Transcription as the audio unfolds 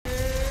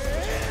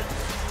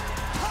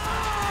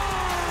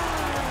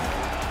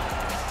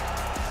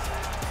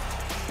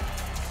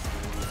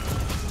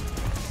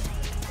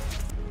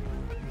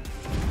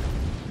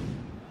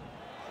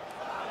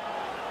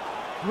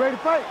ready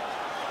to fight?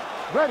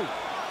 Ready.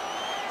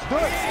 Let's do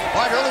it.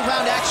 All right, early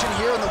round action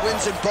here, and the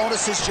wins and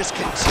bonuses just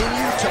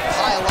continue to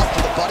pile up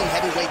for the budding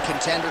heavyweight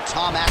contender,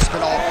 Tom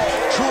Aspinall.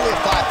 Truly a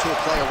 5-tool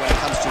player when it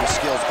comes to his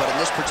skills, but in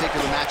this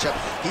particular matchup,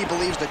 he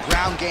believes the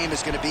ground game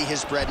is going to be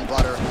his bread and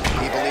butter.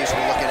 He believes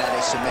we're looking at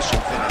a submission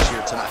finish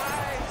here tonight.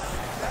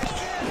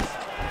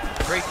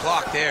 Great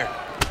block there.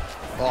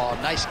 Oh,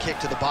 nice kick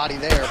to the body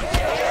there.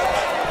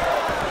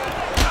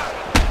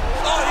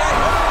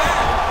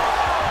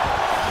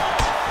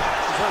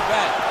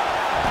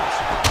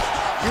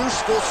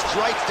 Useful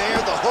strike there.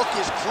 The hook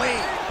is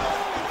clean.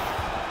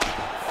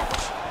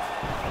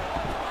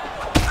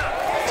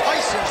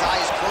 Tyson's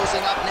eyes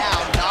closing up now.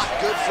 Not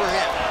good for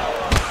him.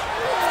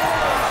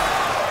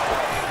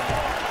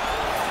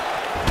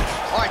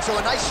 All right, so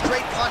a nice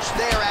straight punch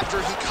there after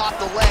he caught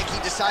the leg.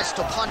 He decides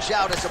to punch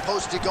out as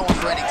opposed to going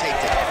for any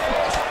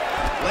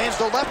takedown. Lands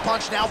the left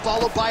punch now,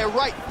 followed by a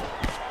right.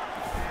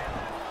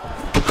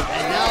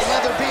 And now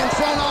leather being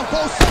thrown on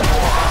both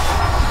sides.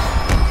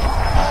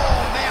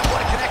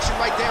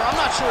 Right there. I'm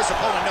not sure his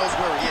opponent knows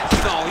where he is.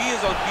 No, he is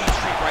on B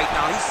Street right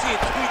now. He's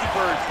seeing Tweety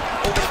Bird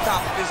over the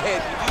top of his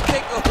head. When you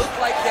take a hook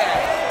like that,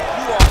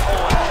 you are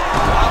on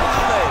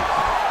wobbly legs.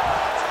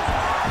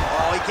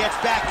 Oh, he gets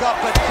back up,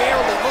 but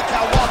barely. Look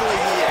how wobbly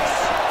he is.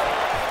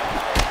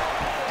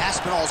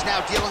 Aspinall's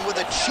now dealing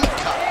with a cheap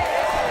cut.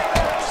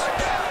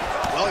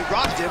 Well, he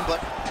rocked him, but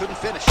couldn't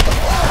finish.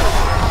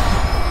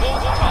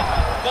 Both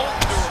tough, both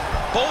durable,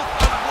 both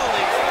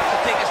unwilling to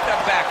take a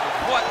step backward.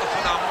 What a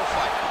phenomenal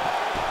fight.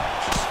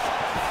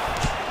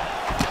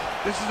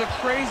 This is a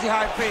crazy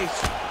high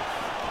pace.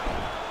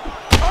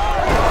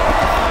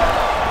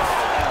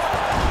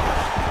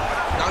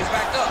 Now he's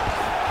backed up.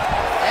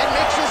 And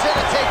mixes in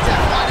a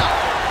takedown. Why not?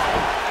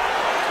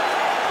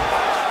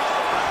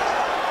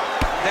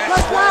 That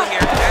swelling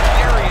area, that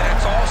area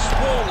that's all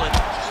swollen,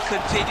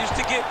 continues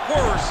to get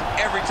worse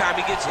every time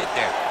he gets hit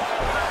there.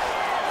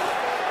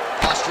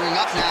 Posturing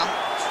up now.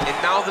 And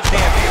now the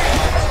damage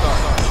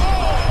starts.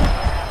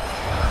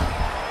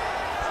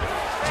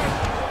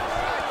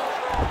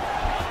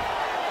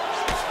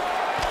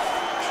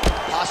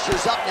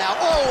 Postures up now.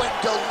 Oh, and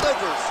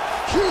delivers.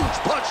 Huge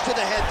punch to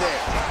the head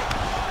there.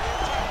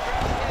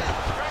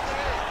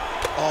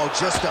 Oh,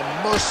 just a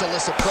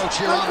merciless approach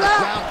here on the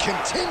ground,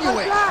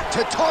 continuing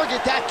to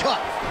target that cut.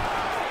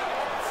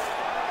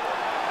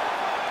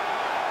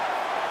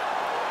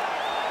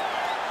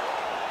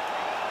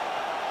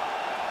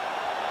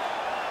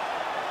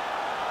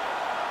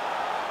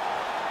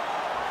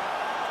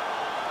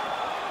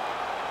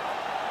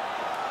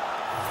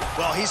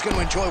 Well, he's going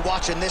to enjoy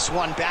watching this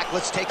one back.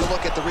 Let's take a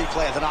look at the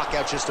replay of the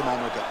knockout just a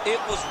moment ago. It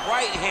was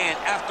right hand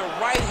after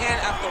right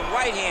hand after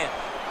right hand.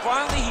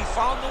 Finally, he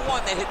found the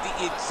one that hit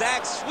the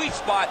exact sweet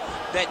spot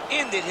that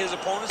ended his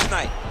opponent's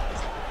night.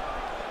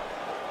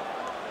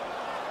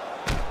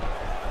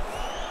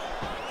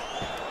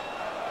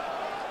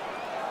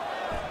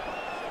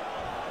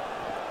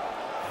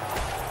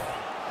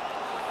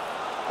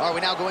 All right,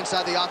 we now go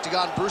inside the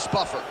octagon. Bruce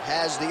Buffer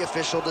has the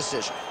official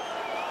decision.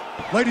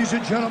 Ladies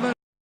and gentlemen.